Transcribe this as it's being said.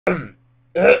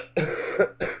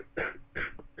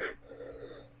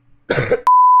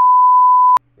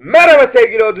Merhaba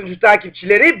sevgili Oduncu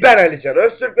takipçileri, ben Alican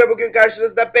Öztürk ve bugün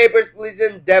karşınızda Papers,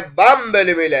 Please'in devam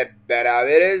bölümüyle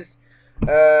beraberiz.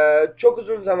 Çok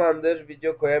uzun zamandır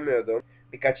video koyamıyordum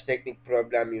birkaç teknik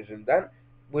problem yüzünden.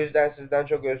 Bu yüzden sizden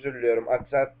çok özür diliyorum.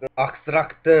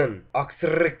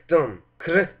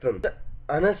 Kırıktın.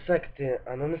 Ananı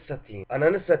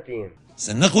satayım.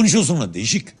 Sen ne konuşuyorsun lan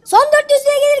değişik? Son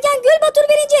 400'lüğe gelirken Gül Batur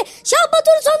verince Şah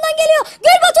Batur sondan geliyor.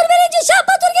 Gül Batur verince Şah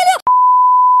Batur geliyor.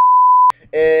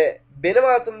 Benim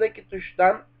altımdaki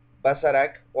tuştan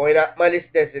basarak oynatma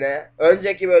listesine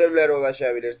önceki bölümlere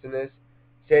ulaşabilirsiniz.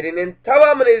 Serinin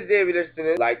tamamını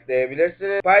izleyebilirsiniz.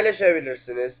 Likelayabilirsiniz.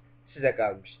 Paylaşabilirsiniz. Size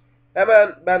kalmış.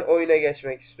 Hemen ben oyuna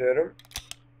geçmek istiyorum.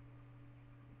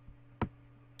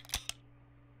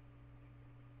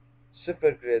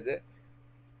 Sıfır kredi.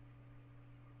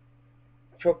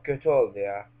 Çok kötü oldu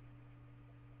ya.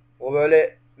 O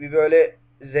böyle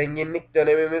zenginlik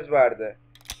dönemimiz vardı.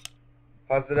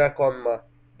 Hazıra konma.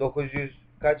 900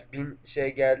 kaç bin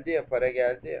şey geldi ya, para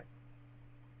geldi ya.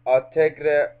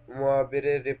 Ategre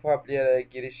muhabiri Republic'e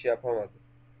giriş yapamadı.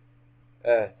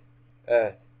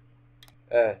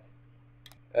 Evet.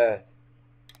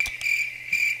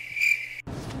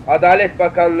 Adalet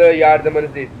Bakanlığı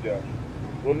yardımınızı istiyor.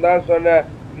 Bundan sonra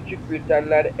küçük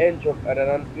bültenler en çok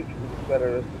aranan 3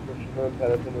 uluslararası suçlunun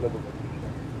tanıtımını bulunmuşlar.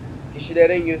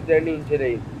 Kişilerin yüzlerini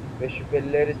inceleyin ve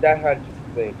şüphelileri derhal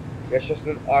tutuklayın.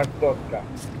 Yaşasın Arstotka.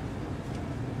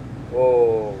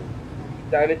 Oo.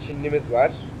 Bir tane Çinlimiz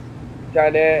var. Bir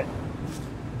tane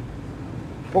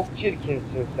çok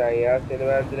çirkinsin sen ya. Seni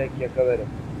ben direkt yakalarım.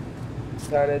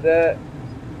 Bir tane de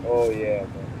oh yeah.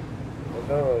 O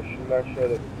zaman şunlar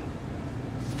şöyle.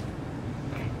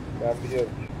 Ben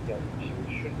biliyorum çünkü.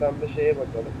 Şimdi şuradan da şeye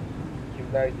bakalım.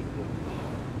 Kimler gidecek?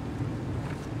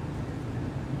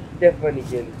 Stephanie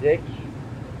gelecek.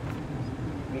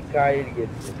 Mikail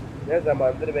gelecek. Ne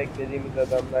zamandır beklediğimiz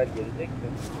adamlar gelecek de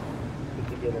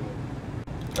kötü gelemedi.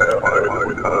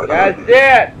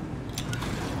 Gelsin!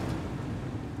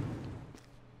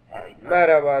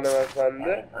 Merhaba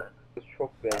hanımefendi.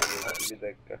 Çok benziyor. Bir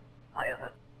dakika.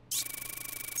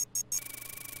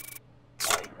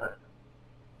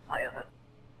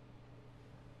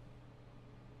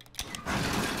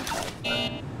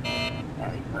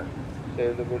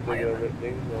 Seni de burada görmek ne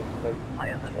güzel.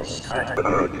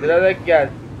 Sıradaki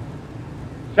gelsin.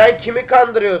 Sen kimi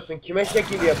kandırıyorsun? Kime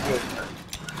şekil yapıyorsun?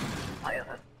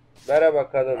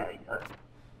 Merhaba kadın.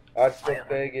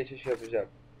 Arstotka'ya geçiş yapacağım.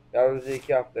 Yalnızca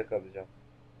 2 hafta kalacağım.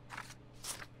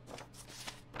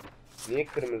 Niye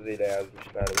kırmızıyla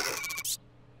yazmışlar bunu?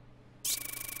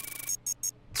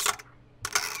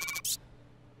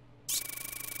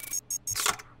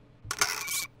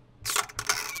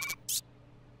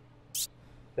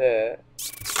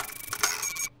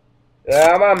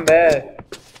 Aman be.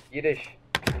 Giriş.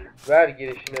 Ver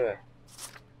girişini ver.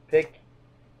 Pek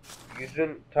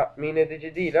yüzün tatmin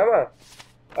edici değil ama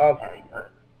al.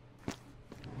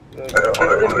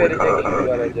 Kesin verecek şimdi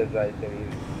bana cezayı senin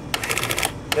yüzün.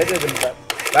 Ne dedim ben?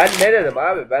 Ben ne dedim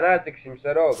abi? Ben artık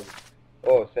simsarı oldum.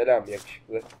 O selam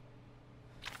yakışıklı.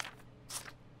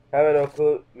 Hemen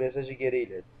oku mesajı geri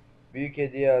ilet. Büyük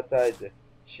hediye hataydı.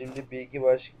 Şimdi Bilgi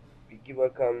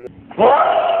Bakanlığı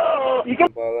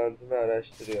bağlantını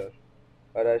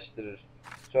araştırır.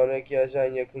 Sonraki ajan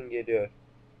yakın geliyor.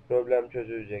 Problem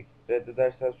çözülecek.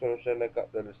 Reddedersen sonuçlarına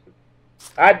katlanırsın.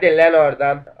 Hadi lan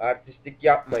oradan. Artistlik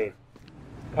yapmayın.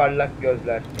 Parlak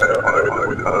gözler.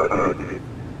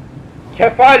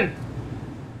 Kefal!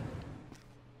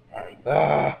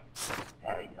 Ah.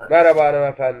 Merhaba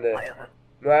hanımefendi.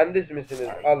 Mühendis misiniz?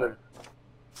 Alın.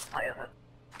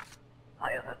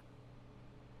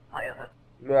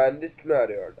 Mühendis mi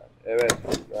arıyorlar? Evet,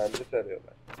 mühendis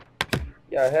arıyorlar.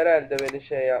 Ya herhalde beni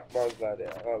şey yapmazlar ya,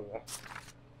 Allah.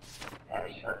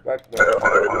 Bakma.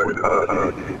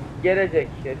 Gelecek.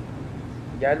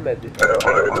 Gelmedi.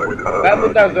 Ben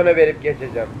bundan sonra verip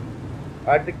geçeceğim.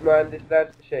 Artık mühendisler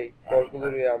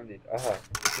korkulu rüyam değil. Aha,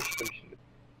 sıçtım şimdi.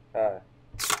 Ha,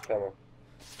 tamam.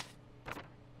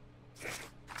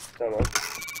 Tamam.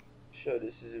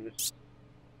 Şöyle sizi bir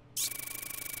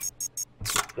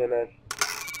genel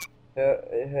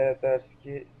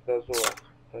derski tazo var.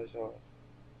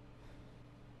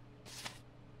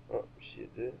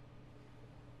 67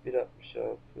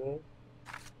 166.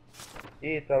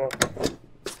 İyi tamam.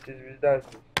 Siz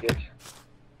bizdensiniz. Geç.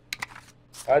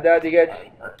 Hadi geç.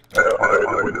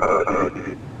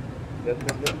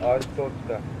 Yasasın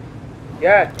Arstotka.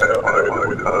 Gel.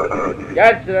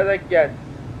 Gel sıradaki gel.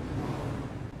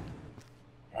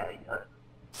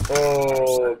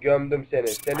 Oo, gömdüm seni.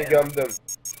 Seni gömdüm.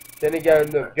 Seni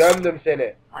gömdüm. Gömdüm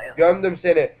seni. Gömdüm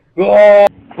seni. Gol!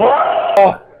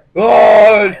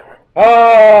 Gol!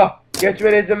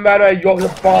 Geçmene izin verme. Yok.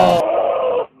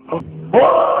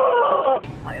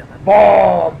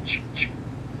 Bam! Çık çık.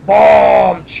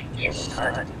 Bam! Çık çık.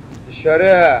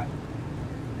 Dışarı.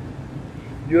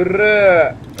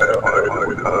 Yürü.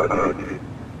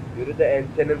 Yürü de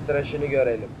ensenin tıraşını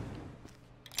görelim.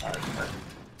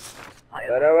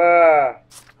 Merhaba.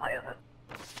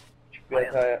 Küçük bir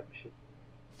hata yapmışım.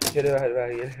 İçeri ver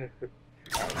geri.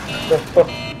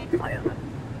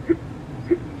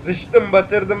 Sıçtım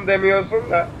batırdım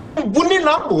demiyorsun da. Bu ne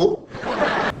lan bu?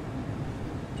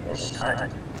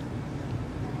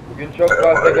 Bugün çok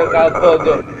fazla gözaltı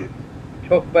oldu.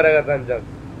 Çok para kazanacağız.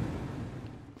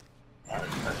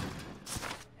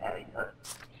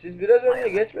 Siz biraz önce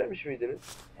geçmemiş miydiniz?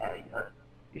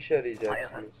 İş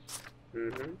arayacaksınız.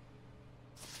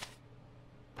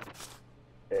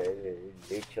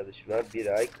 İlk çalışma 1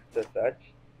 ay kısa saç.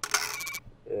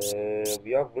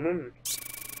 Ya bunun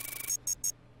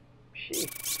bir şey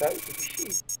sanki bir şey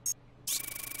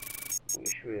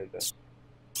uyuşmuyor da.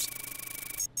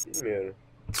 Bilmiyorum.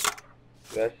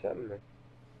 Versem mi?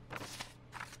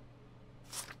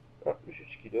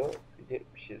 63 kilo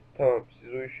 77. Tamam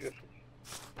siz uyuşuyorsunuz.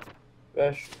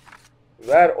 Ver şunu.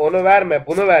 Ver onu verme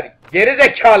bunu ver. Geri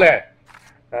zekalı.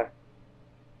 Heh.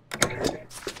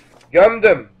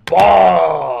 Gömdüm.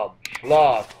 Bam.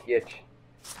 Şlak. Geç.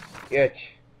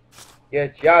 Geç.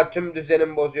 Geç. Ya tüm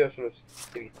düzenimi bozuyorsunuz.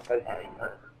 Hadi.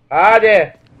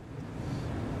 Hadi.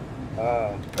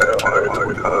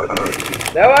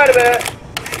 Ne var be?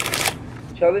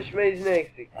 Çalışma izni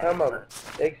eksik. Tamam.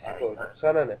 Eksik oldu.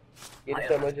 Sana ne?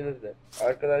 Geliş amacınız ne?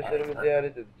 Arkadaşlarımı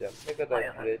ziyaret edeceğim. Ne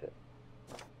kadar süreyle?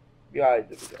 Bir ay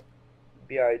duracağım.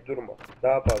 Bir ay durma.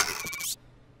 Daha fazla.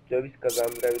 Döviz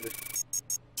kazandırabilir.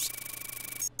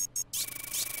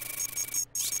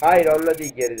 Hayır onunla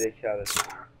değil gerizekalı.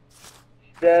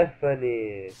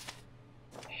 Stephanie.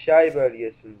 Şay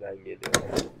bölgesinden geliyor.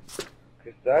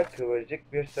 Kısa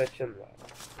kıvırcık bir saçın var.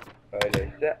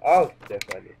 Öyleyse al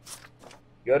Stephanie.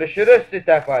 Görüşürüz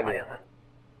Stephanie.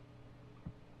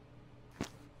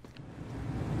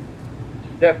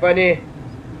 Stephanie.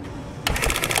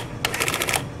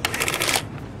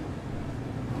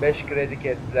 5 kredi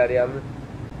kestiler yalnız.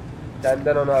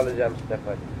 Senden onu alacağım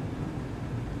Stephanie.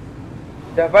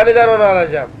 Stephanie'den onu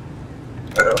alacağım.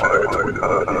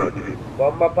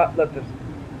 Bomba patlatır.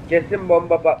 Kesin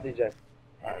bomba patlayacak.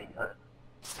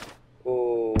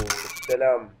 Oo,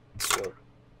 selam. Yok.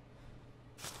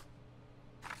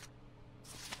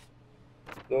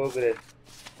 Dogres.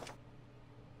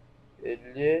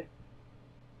 50.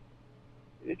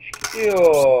 3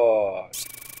 gidiyor.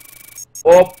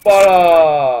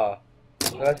 Hoppala.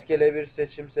 Rastgele bir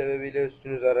seçim sebebiyle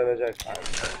üstünüz aranacak.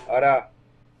 Ara.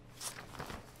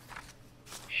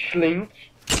 Şlink.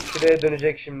 Şuraya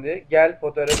dönecek şimdi. Gel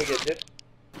fotoğrafı getir.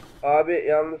 Abi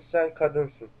yalnız sen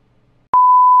kadınsın.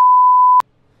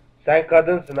 Sen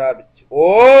kadınsın abi.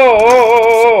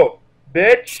 Oo!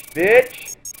 Bitch,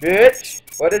 bitch, bitch.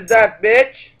 What is that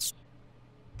bitch?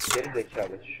 Geri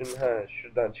zekalı.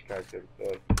 Şuradan çıkartıyorum.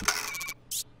 Doğru.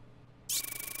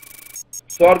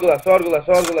 Sorgula.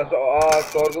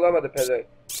 Sorgulamadı pezevenk.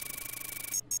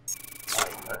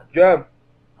 Göm.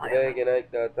 Buraya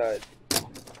genellikle hata ettim.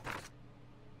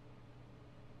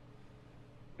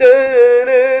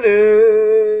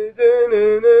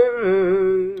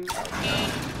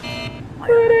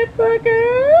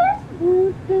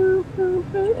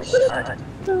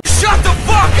 Shut the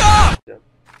fuck up!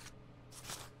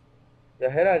 Ya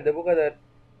herhalde bu kadar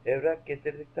evrak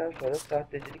getirdikten sonra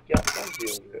sahtecilik yapmaz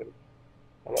diye umuyorum.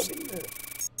 Ama bilmiyorum.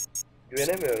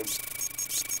 Güvenemiyorum.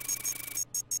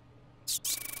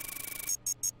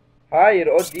 Hayır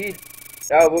o değil.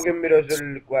 Ya bugün bir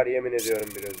özürlülük var yemin ediyorum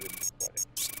bir özürlülük var.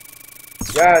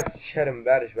 Ya sikerim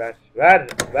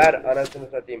ver anasını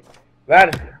satayım.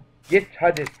 Ver git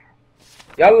hadi.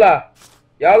 Yallah.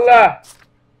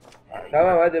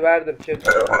 Tamam hadi verdim çık.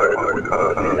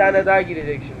 Bir tane daha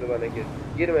girecek şimdi bana kesin.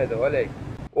 Girmedi oley.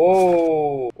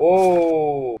 Oo.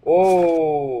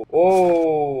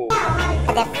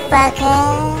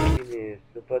 Yine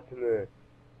sıfatını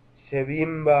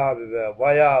seveyim be abi be.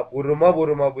 Bayağı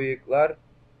vurma bıyıklar.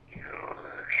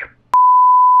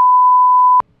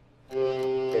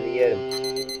 Seni yerim.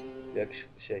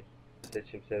 Yakışıklı şey.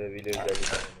 Seçim sebebiyle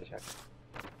özellikle yapacak.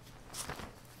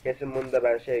 Kesin bunu da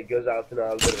ben gözaltına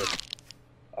aldırırım.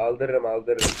 Aldırırım.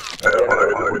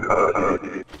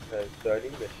 Evet,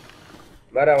 söyleyeyim mi?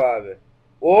 Merhaba abi.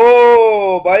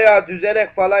 Oo, bayağı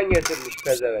düzenek falan getirmiş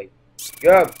pezevenk.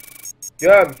 Göm.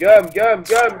 Göm.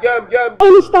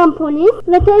 Eniştem polis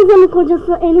ve teyzemin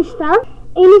kocası eniştem.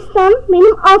 Eniştem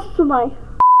benim astsubay.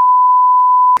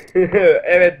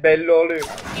 Evet, belli oluyor.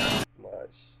 Maaş,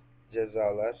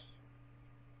 cezalar,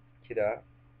 kira.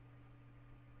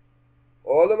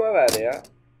 Oğluma ver ya.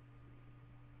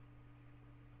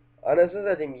 Anasını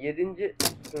satayım, 7.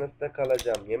 sınıfta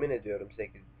kalacağım. Yemin ediyorum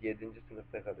 7.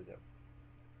 sınıfta kalacağım.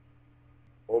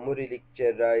 Omurilik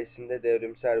cerrahisinde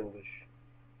devrimsel buluş.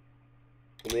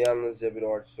 Bunu yalnızca bir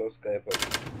ortodoska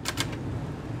yapabilir.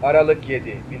 Aralık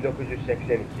 7,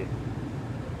 1982.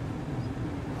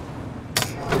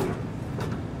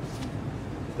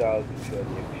 Size aldım şöyle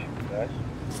yakışıklılar.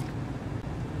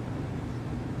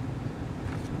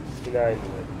 Yine aynı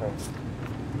tamam.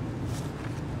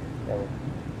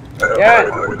 Tamam.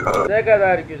 Gel! Ne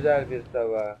kadar güzel bir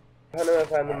sabah.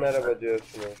 Hanımefendi merhaba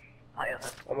diyorsunuz.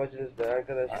 Amacınız ne?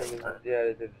 Arkadaşlarınızı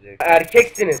ziyaret edecek.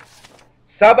 Erkeksiniz.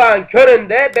 Sabahın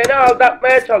köründe beni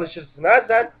aldatmaya çalışırsın ha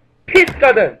sen. Pis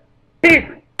kadın. Pis.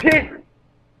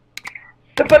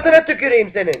 Sıfatına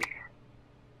tüküreyim senin.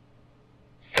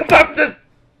 Sıfatsız.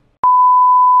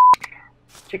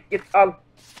 Çık git al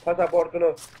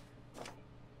pasaportunu.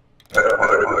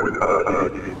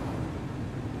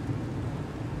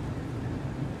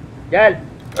 Gel.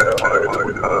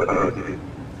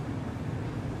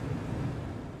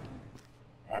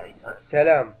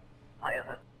 Selam.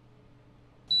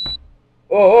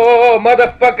 Oh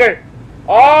motherfucker.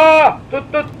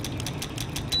 Tut.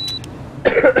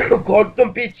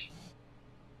 Korktum piç.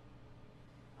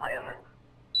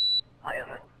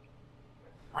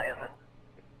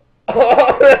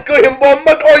 Koyun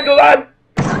bomba koydu lan.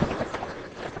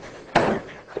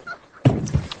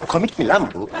 Komik mi lan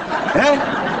bu? He?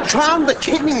 Şu anda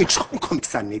kendini çok mu komik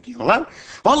zannediyorsun lan?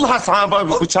 Vallahi sana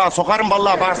bıçağı sokarım,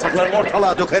 vallahi bağırsaklarını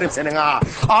ortalığa dökerim senin ha.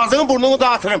 Ağzını burnunu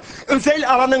dağıtırım. Özel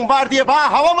alanın var diye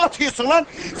bana hava mı atıyorsun lan?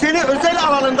 Seni özel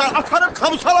alanından atarım,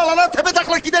 kamusal alana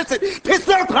tepetaklak gidersin. Pis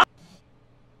lan!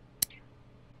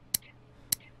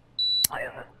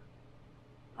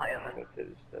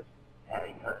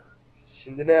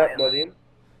 Şimdi ne yapmalıyım?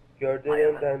 Gördüğün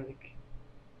yöndendik.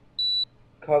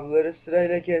 Kabloları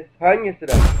sırayla kes. Hangi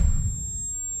sıra?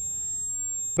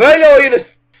 Böyle oyunuz.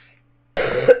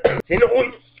 Senin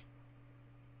oyunuz.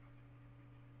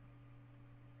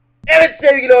 Evet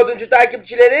sevgili Oduncu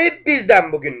takipçileri,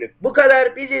 bizden bugünlük bu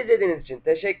kadar. Bizi izlediğiniz için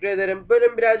teşekkür ederim.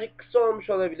 Bölüm birazcık kısa olmuş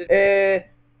olabilir.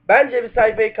 Bence bir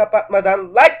sayfayı kapatmadan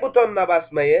like butonuna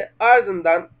basmayı,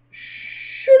 ardından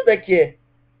şuradaki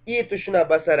i tuşuna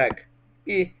basarak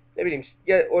bir ne bileyim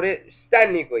ya oraya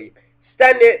Stanley koyayım.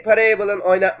 Stanley Parable'ın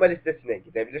oynatma listesine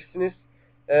gidebilirsiniz.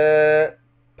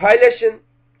 Paylaşın,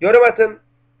 yorum atın,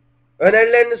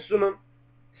 önerilerinizi sunun.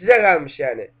 Size kalmış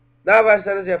yani. Ne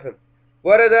yaparsanız yapın.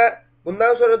 Bu arada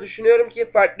bundan sonra düşünüyorum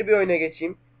ki farklı bir oyuna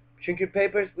geçeyim. Çünkü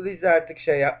Papers, Please artık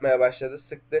şey yapmaya başladı,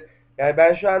 sıktı. Yani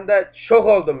ben şu anda şok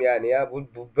oldum yani ya.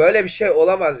 Bu böyle bir şey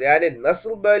olamaz yani.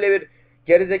 Nasıl böyle bir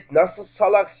gerizek, nasıl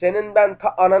salak, senin ben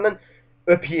ta ananın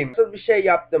öpeyim. Nasıl bir şey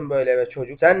yaptım böyle be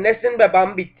çocuk. Sen nesin be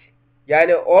bambit?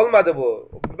 Yani olmadı bu.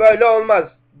 Böyle olmaz.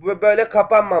 Bu böyle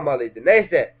kapanmamalıydı.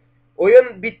 Neyse.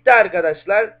 Oyun bitti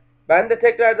arkadaşlar. Ben de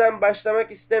tekrardan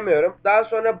başlamak istemiyorum. Daha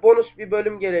sonra bonus bir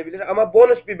bölüm gelebilir. Ama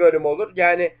bonus bir bölüm olur.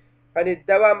 Yani hani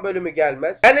devam bölümü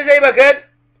gelmez. Kendinize iyi bakın.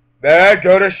 Ve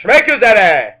görüşmek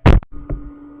üzere.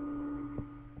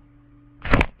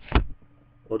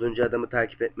 Oduncu adamı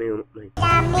takip etmeyi unutmayın.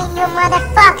 You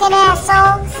motherfucking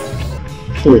assholes!